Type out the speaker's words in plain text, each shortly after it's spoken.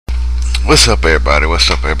What's up, everybody?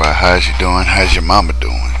 What's up, everybody? How's you doing? How's your mama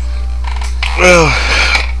doing? Well,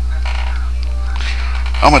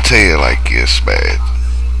 I'm gonna tell you like this, man,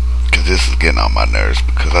 because this is getting on my nerves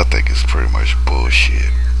because I think it's pretty much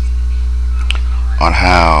bullshit on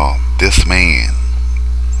how this man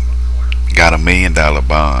got $1 million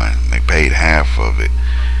bond. They paid half of it,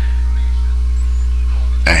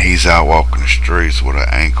 and he's out walking the streets with an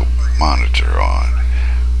ankle monitor on.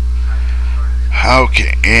 How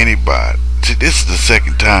can anybody? See, this is the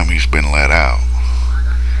second time he's been let out.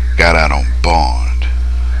 Got out on bond.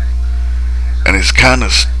 And it's kind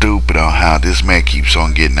of stupid on how this man keeps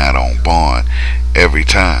on getting out on bond every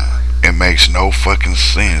time. It makes no fucking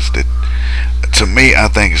sense. That, to me, I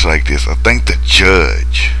think it's like this. I think the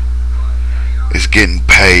judge is getting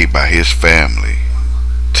paid by his family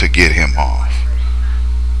to get him off.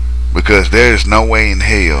 Because there is no way in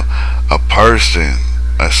hell a person,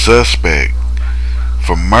 a suspect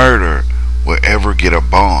for murder, will ever get a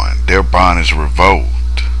bond. Their bond is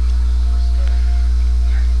revoked.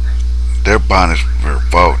 Their bond is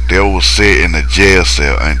revoked. They will sit in a jail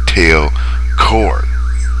cell until court,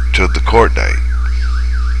 till the court date.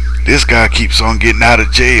 This guy keeps on getting out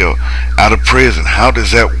of jail, out of prison. How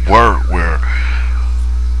does that work where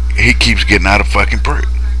he keeps getting out of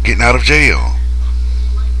getting out of jail?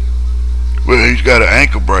 Well, he's got an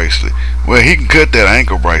ankle bracelet. Well, he can cut that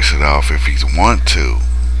ankle bracelet off if he wants to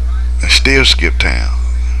and still skip town.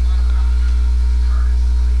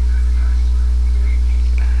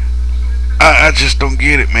 I just don't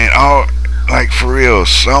get it, man. Like, for real,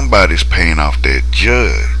 somebody's paying off that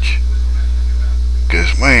judge.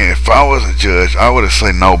 Because, man, if I was a judge, I would have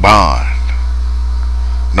said no bond.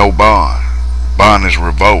 No bond. Bond is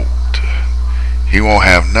revoked. He won't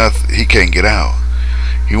have nothing. He can't get out.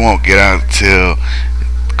 He won't get out until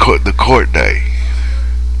the court day.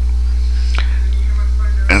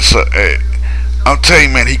 And so, I'm telling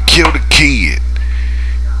you, man, he killed a kid.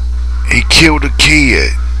 He killed a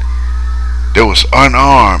kid that was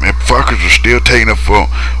unarmed, and fuckers were still taking the phone.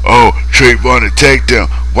 Oh, Trayvon attacked them.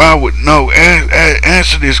 Why would, no,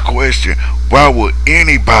 answer this question. Why would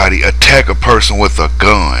anybody attack a person with a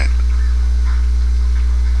gun?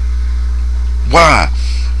 Why?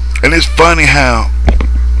 And it's funny how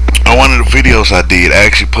on one of the videos I did, I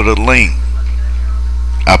actually put a link.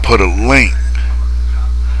 I put a link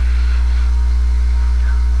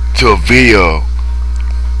to a video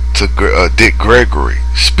to Dick Gregory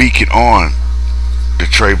speaking on the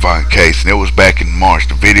Trayvon case, and it was back in March.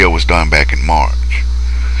 The video was done back in March,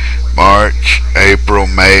 April,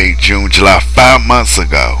 May, June, July, 5 months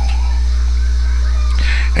ago.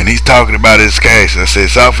 And he's talking about his case. And I said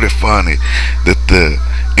it's awfully funny that the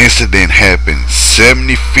incident happened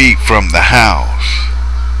 70 feet from the house,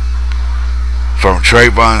 from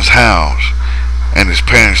Trayvon's house, and his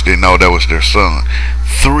parents didn't know that was their son.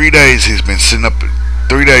 3 days he's been sitting up.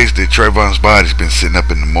 3 days that Trayvon's body's been sitting up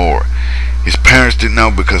in the morgue. His parents didn't know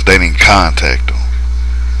because they didn't contact him.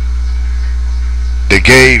 They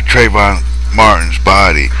gave Trayvon Martin's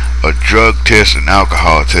body a drug test and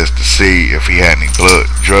alcohol test to see if he had any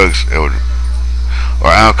drugs or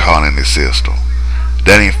alcohol in his system.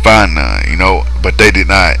 They didn't find none, but they did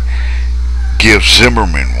not give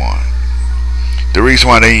Zimmerman one. The reason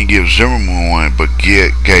why they didn't give Zimmerman one but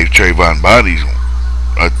gave Trayvon bodies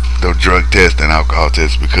the drug test and alcohol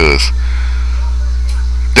test because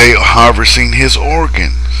they are harvesting his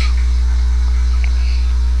organs.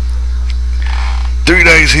 3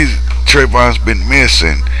 days Trayvon's been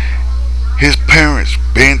missing. His parents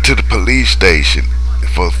been to the police station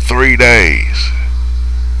for 3 days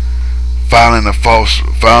filing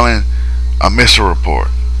a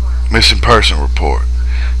missing person report.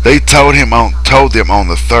 They told them on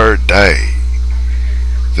the 3rd day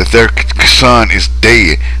that their son is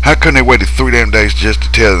dead. How come they waited 3 damn days just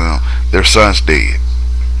to tell them their son's dead?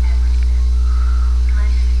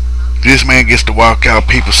 This man gets to walk out,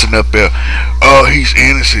 people sitting up there, oh, he's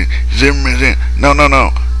innocent, Zimmerman's in. No,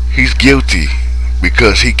 he's guilty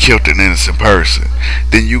because he killed an innocent person.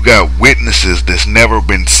 Then you got witnesses that's never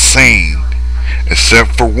been seen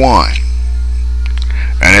except for one,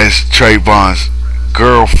 and that's Trayvon's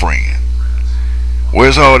girlfriend.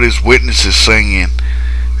 Where's all these witnesses saying,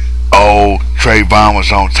 oh, Trayvon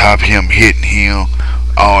was on top of him, hitting him,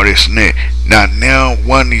 all this and that? Now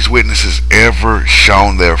one of these witnesses ever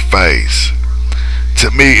shown their face.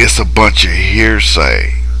 To me, it's a bunch of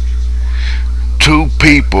hearsay. 2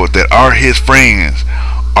 people that are his friends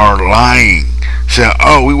are lying, saying,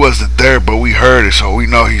 oh, we wasn't there, but we heard it, so we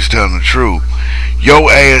know he's telling the truth. Yo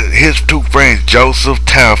ass, his 2 friends, Joseph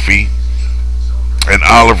Taffy and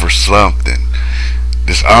Oliver something,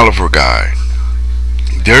 this Oliver guy,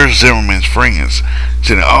 There's Zimmerman's friends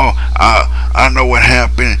saying, "Oh, I know what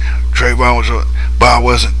happened. Trayvon was, but I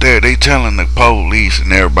wasn't there." They telling the police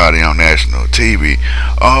and everybody on national TV,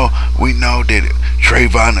 "Oh, we know that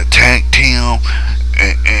Trayvon attacked him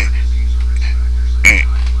and and,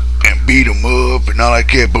 and beat him up and all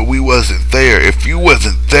like that, but we wasn't there." If you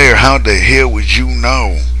wasn't there, how the hell would you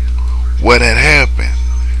know what had happened?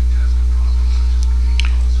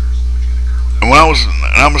 And I'm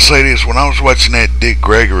gonna say this: when I was watching that Dick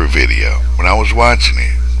Gregory video, when I was watching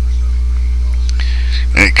it,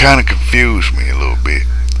 and it kind of confused me a little bit.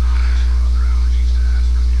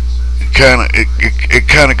 It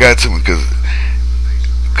kind of got to me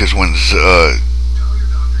because when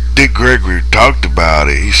Dick Gregory talked about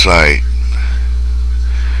it,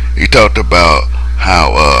 he talked about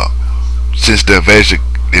how since the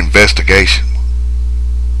investigation,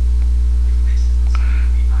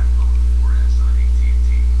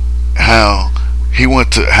 how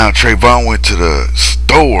Trayvon went to the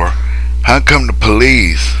store. How come the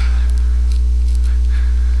police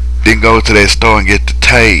didn't go to that store and get the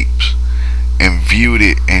tapes and viewed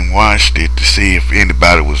it and watched it to see if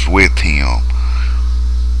anybody was with him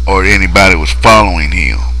or anybody was following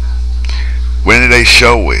him? When did they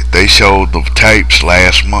show it? They showed the tapes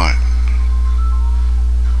last month.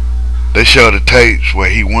 They showed the tapes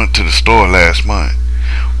where he went to the store last month.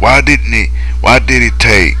 Why did it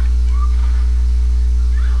take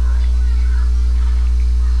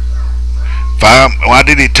why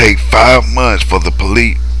did it take 5 months for the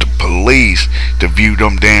police to view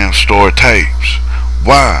them damn store tapes?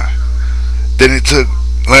 Why? Then it took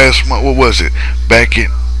last month. What was it? Back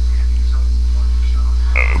in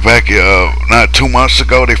not 2 months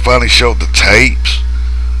ago, they finally showed the tapes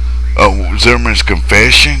of Zimmerman's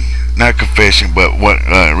confession. Not confession, but what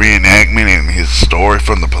reenactment and his story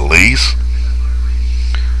from the police.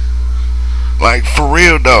 Like for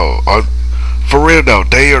real though,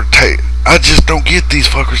 they are I just don't get these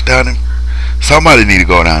fuckers down in. Somebody need to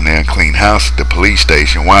go down there and clean house at the police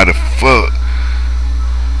station. Why the fuck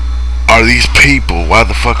are these people? Why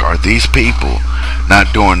the fuck are these people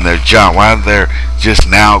not doing their job? Why they're just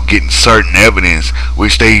now getting certain evidence,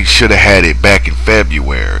 which they should have had it back in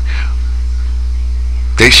February.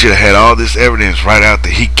 They should have had all this evidence right after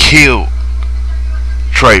he killed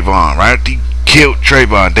Trayvon. Right after he killed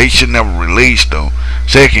Trayvon, they should never released him.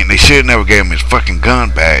 Second, they should never gave him his fucking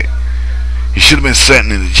gun back. He should have been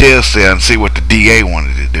sitting in the jail cell and see what the DA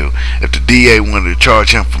wanted to do. If the DA wanted to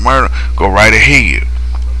charge him for murder, go right ahead.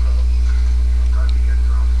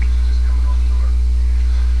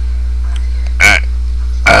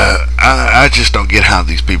 I just don't get how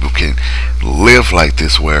these people can live like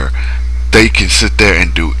this, where they can sit there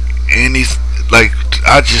and do any, like,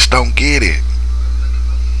 I just don't get it.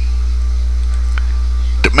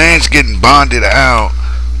 The man's getting bonded out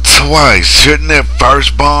twice. Shouldn't that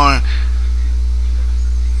first bond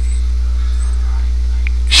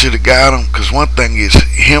should have got him? Because one thing is,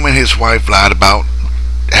 him and his wife lied about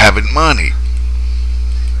having money.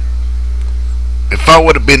 If I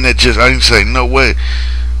would have been that just, I didn't say, no way.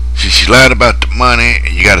 She lied about the money,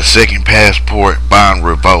 and you got a second passport, bond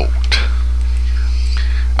revoked.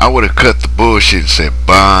 I would have cut the bullshit and said,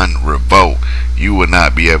 bond revoked. You would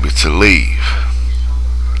not be able to leave.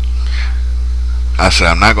 I said,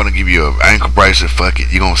 I'm not going to give you an ankle bracelet, fuck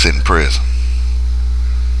it. You're going to sit in prison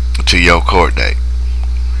until your court date.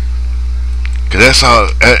 Because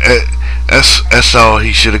that's all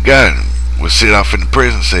he should have gotten, was sit off in the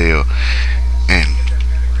prison cell and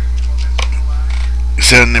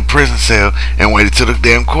sit in the prison cell and wait until the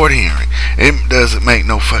damn court hearing. It doesn't make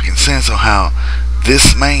no fucking sense on how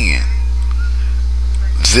this man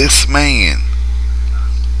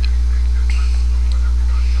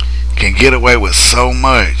can get away with so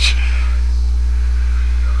much.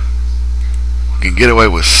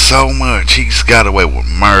 He's got away with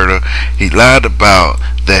murder. He lied about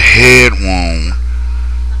the head wound.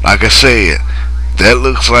 Like I said, that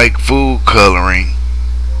looks like food coloring.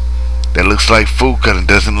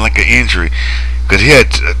 Doesn't look like an injury. Because he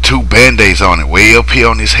had 2 band-aids on it, way up here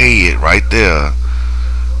on his head, right there.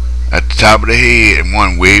 At the top of the head, and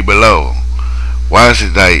one way below. Why is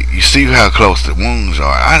it like, you see how close the wounds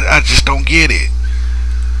are? I just don't get it.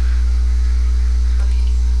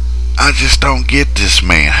 I just don't get this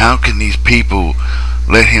man. How can these people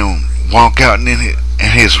let him walk out, and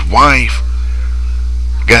his wife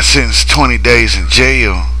got sentenced 20 days in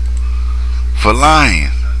jail for lying?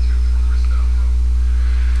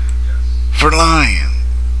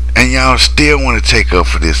 And y'all still want to take up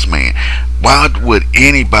for this man. Why would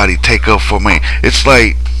anybody take up for me? It's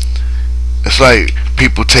like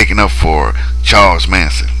people taking up for Charles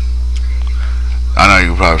Manson. I know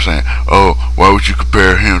you're probably saying, "Oh, why would you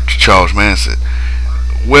compare him to Charles Manson?"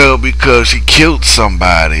 Well, because he killed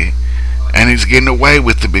somebody, and he's getting away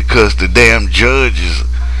with it because the judge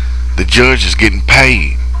is getting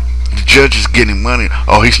paid. The judge is getting money.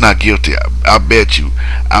 Oh, he's not guilty. I bet you,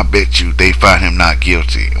 they find him not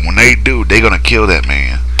guilty. And when they do, they're gonna kill that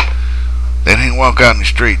man. They didn't walk out in the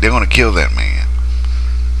street. They're gonna kill that man.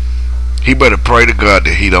 He better pray to God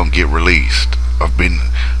that he don't get released or been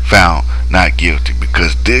found not guilty,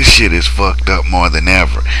 because this shit is fucked up more than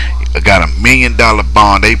ever. I got $1 million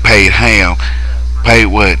bond. They paid him, paid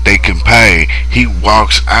what they can pay. He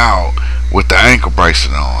walks out with the ankle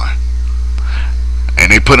bracelet on, and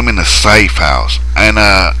they put him in a safe house. And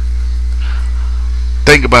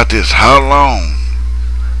think about this: how long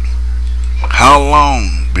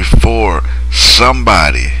before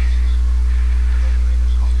somebody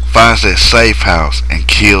finds that safe house and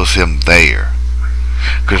kills him there?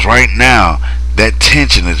 Because right now, that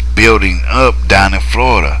tension is building up down in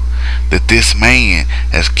Florida, that this man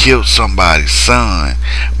has killed somebody's son.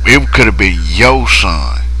 It could have been your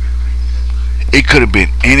son. It could have been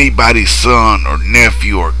anybody's son or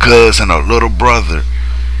nephew or cousin or little brother.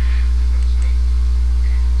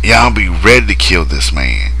 Y'all be ready to kill this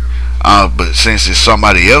man. But since it's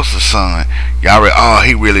somebody else's son, y'all ready, oh,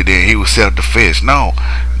 he really did. He was self-defense. No,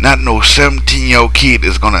 not no 17-year-old kid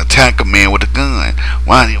is going to attack a man with a gun.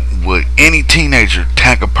 Why would any teenager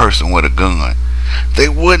attack a person with a gun? They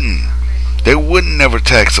wouldn't. They wouldn't never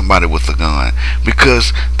attack somebody with a gun,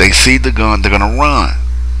 because they see the gun, they're going to run.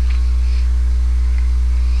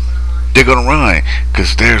 They're going to run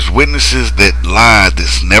because there's witnesses that lied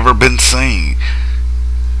that's never been seen.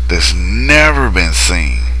 That's never been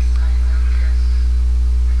seen.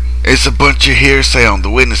 It's a bunch of hearsay on the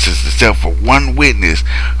witnesses, except for one witness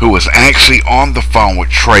who was actually on the phone with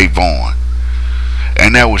Trayvon,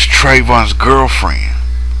 and that was Trayvon's girlfriend.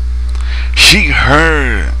 She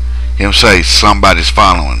heard him say, "Somebody's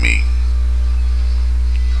following me.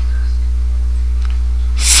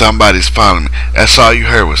 Somebody's following me." That's all you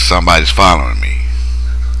heard, was "somebody's following me."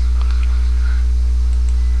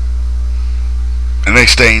 The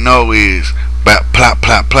next thing you know is, plop,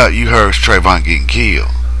 plop, plop, you heard Trayvon getting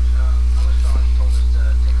killed.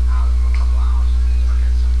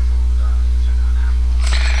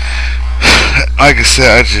 Like I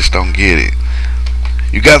said, I just don't get it.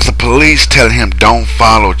 You got the police telling him don't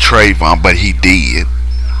follow Trayvon, but he did.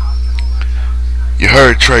 You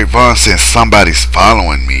heard Trayvon saying somebody's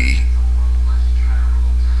following me.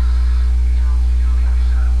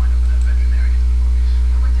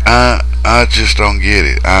 I just don't get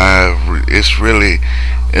it.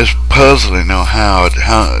 It's puzzling on how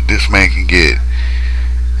this man can get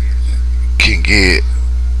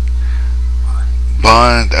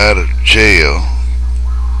bond out of jail,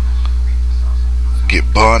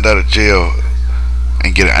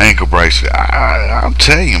 and get an ankle bracelet. I'm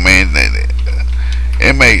telling you, man,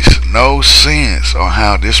 it makes no sense on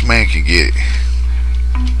how this man can get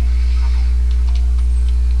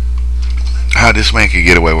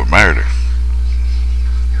away with murder.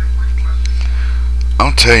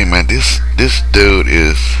 I'm telling you, man, this dude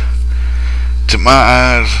is, to my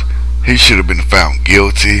eyes, he should have been found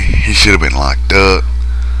guilty. He should have been locked up.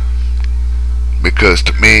 Because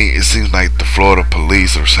to me, it seems like the Florida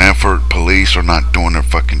police or Sanford police are not doing their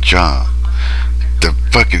fucking job. The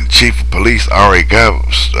fucking chief of police already got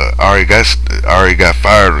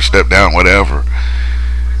fired or stepped down, whatever,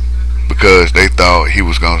 because they thought he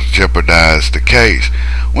was going to jeopardize the case.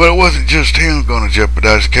 Well, it wasn't just him going to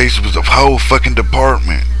jeopardize the case. It was the whole fucking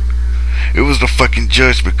department. It was the fucking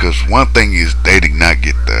judge, because one thing is, they did not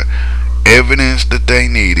get the evidence that they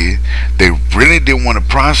needed. They really didn't want to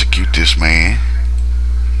prosecute this man.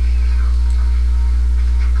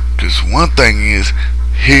 Because one thing is,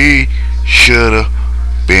 he should have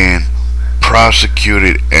been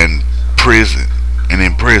prosecuted and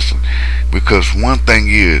in prison. Because one thing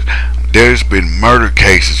is, there's been murder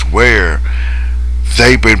cases where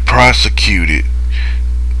they've been prosecuted.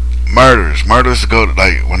 Murders go,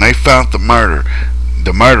 like, when they found the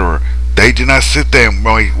murderer, they did not sit there and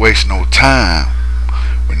waste no time.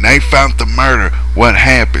 When they found the murder, what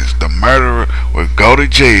happens? The murderer will go to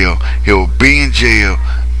jail. He'll be in jail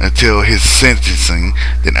until his sentencing.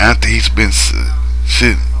 Then after he's been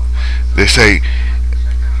they say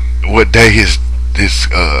what day his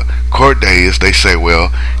court day is. They say,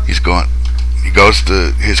 well, he goes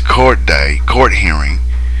to his court hearing,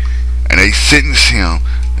 and they sentence him,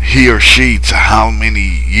 he or she, to how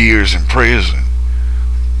many years in prison.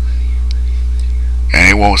 And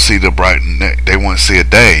they won't see they won't see a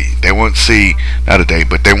day. They won't see, not a day,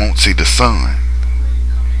 but they won't see the sun.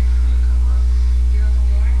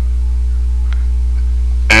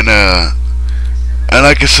 and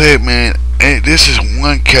like I said, man, and this is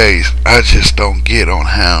one case I just don't get on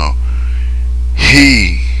how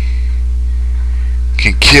he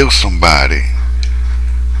can kill somebody.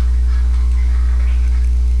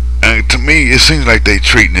 And to me, it seems like they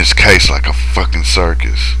treating this case like a fucking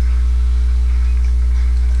circus.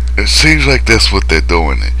 It seems like that's what they're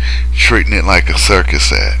doing, it treating it like a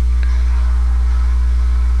circus act.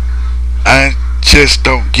 I just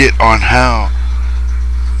don't get on how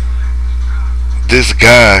this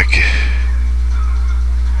guy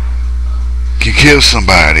can kill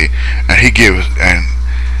somebody, and he gives, and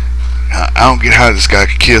I don't get how this guy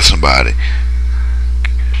can kill somebody.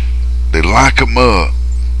 They lock him up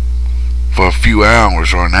for a few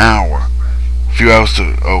hours or an hour, a few hours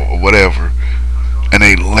to, or whatever, and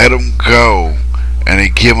they let him go, and they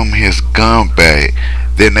give him his gun back.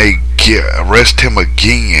 Then they arrest him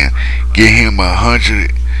again, give him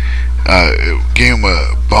give him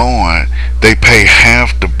a bond. They pay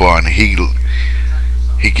half the bond. He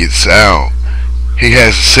gets out. He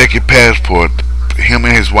has a second passport. Him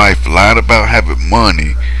and his wife lied about having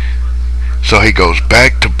money, so he goes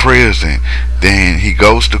back to prison. Then he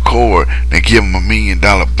goes to court. They give him $1 million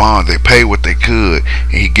bond. They pay what they could,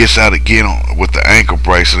 and he gets out again with the ankle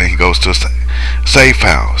bracelet. And he goes to a safe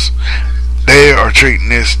house. They are treating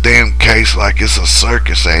this damn case like it's a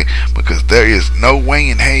circus act, because there is no way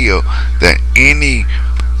in hell that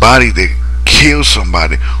anybody that kills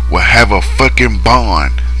somebody will have a fucking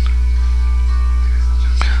bond.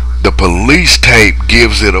 The police tape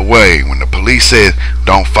gives it away. When the police says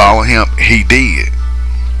don't follow him, he did.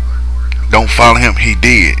 Don't follow him, he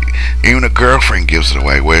did. Even the girlfriend gives it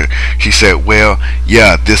away, where she said, well,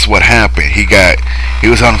 yeah, this is what happened. He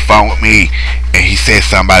was on the phone with me, and he said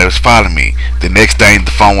somebody was following me. The next thing,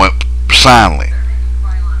 the phone went silent.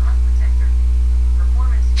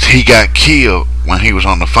 He got killed when he was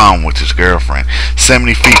on the phone with his girlfriend.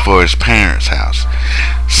 70 feet from his parents' house.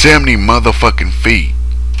 70 motherfucking feet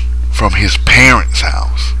from his parents'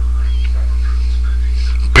 house.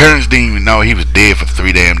 Parents didn't even know he was dead for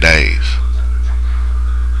 3 damn days.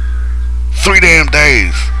 3 damn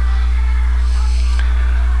days.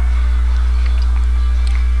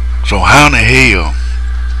 So how in the hell?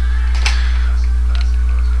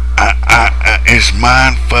 It's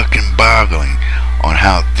mind fucking boggling on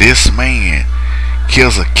how this man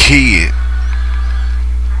kills a kid,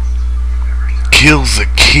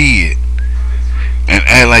 and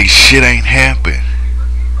act like shit ain't happened.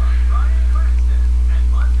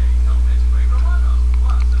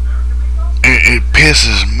 It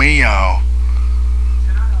pisses me off.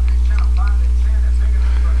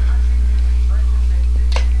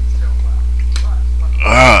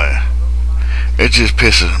 It just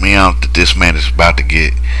pisses me off that this man is about to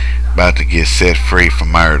get set free for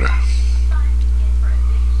murder.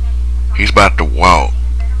 He's about to walk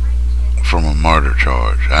from a murder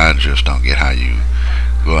charge. I just don't get how you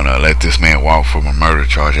gonna let this man walk from a murder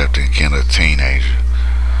charge after he killed a teenager.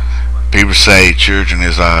 People say children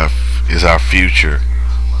is our future.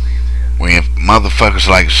 When motherfuckers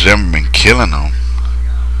like Zimmerman killing them,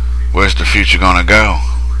 where's the future gonna go?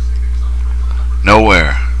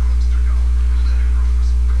 Nowhere.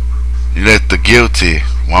 You let the guilty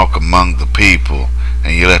walk among the people,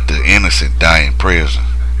 and you let the innocent die in prison.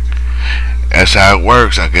 That's how it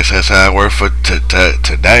works. I guess that's how it works for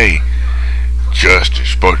today. Justice is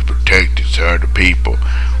supposed to protect and serve the people.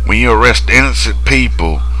 When you arrest innocent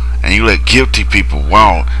people and you let guilty people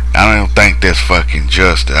walk, I don't think that's fucking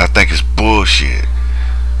justice. I think it's bullshit.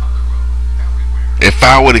 If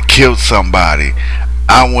I would have killed somebody,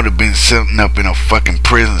 I would have been sitting up in a fucking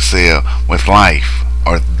prison cell with life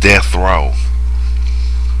or death row.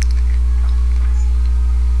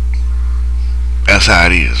 That's how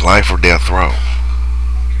it is. Life or death row.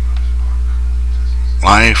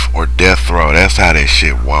 Life or death row. That's how that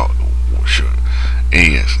shit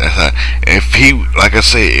is. That's how. If he, like I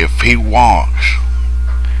said, if he walks,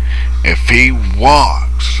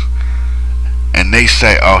 and they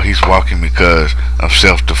say, oh, he's walking because of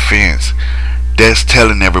self-defense, that's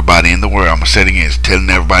telling everybody in the world, I'm going to say it again, it's telling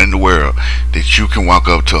everybody in the world that you can walk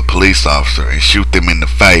up to a police officer and shoot them in the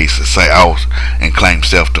face and say, oh, and claim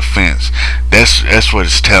self-defense. That's what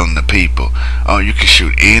it's telling the people. Oh, you can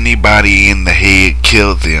shoot anybody in the head,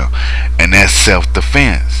 kill them, and that's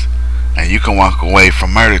self-defense. And you can walk away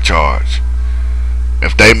from murder charge.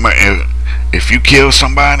 If you kill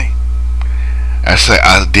somebody, I say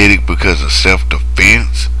I did it because of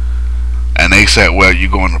self-defense, and they say, well, you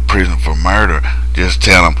going to prison for murder, just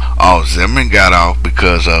tell them, oh, Zimmerman got off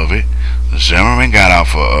because of it. Zimmerman got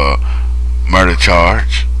off a murder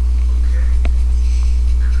charge.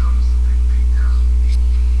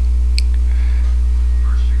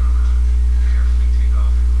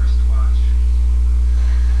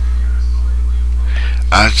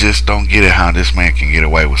 I just don't get it how this man can get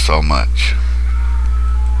away with so much.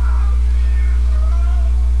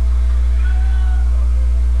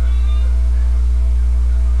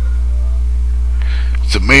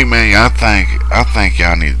 To me, man, I think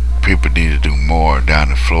y'all people need to do more down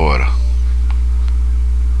in Florida.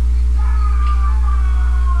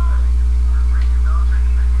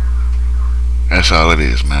 That's all it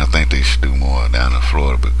is, man. I think they should do more down in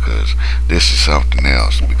Florida because this is something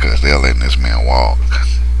else. Because they're letting this man walk,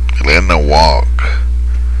 letting him walk.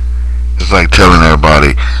 It's like telling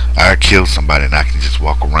everybody, I killed somebody and I can just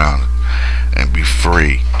walk around and be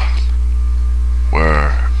free.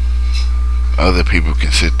 Where other people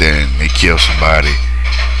can sit there and they kill somebody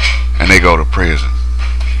and they go to prison.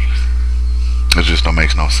 It just don't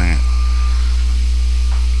make no sense.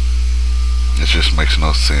 It just makes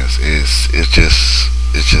no sense. It's just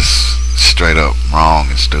straight up wrong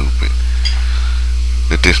and stupid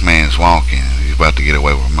that this man's walking. He's about to get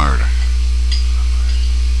away with murder.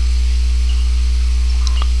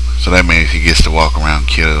 So that means he gets to walk around,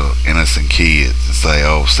 kill innocent kids, and say,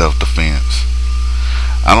 "Oh, self-defense."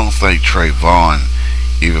 I don't think Trayvon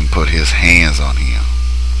even put his hands on him.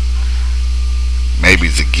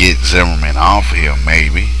 Maybe to get Zimmerman off him,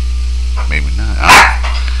 maybe not.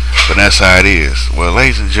 But that's how it is. Well,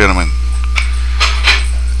 ladies and gentlemen,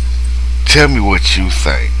 tell me what you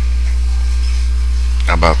think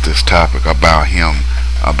about this topic, about him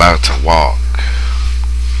about to walk.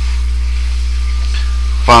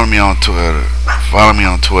 Follow me on Twitter.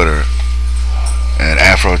 At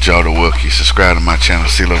Afro Joe the Wookie. Subscribe to my channel,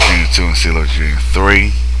 CeeLo Jr. 2 and CeeLo Jr.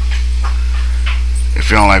 3.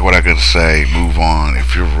 If you don't like what I got to say, move on.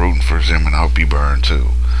 If you're rooting for Zimmerman, I hope you burn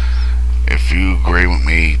too. If you agree with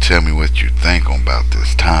me, tell me what you think about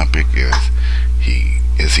this topic.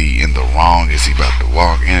 Is he in the wrong? Is he about to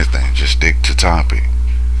walk? Anything. Just stick to topic.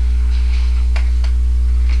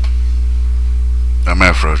 I'm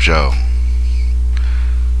Afro Joe.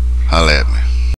 Holla at me.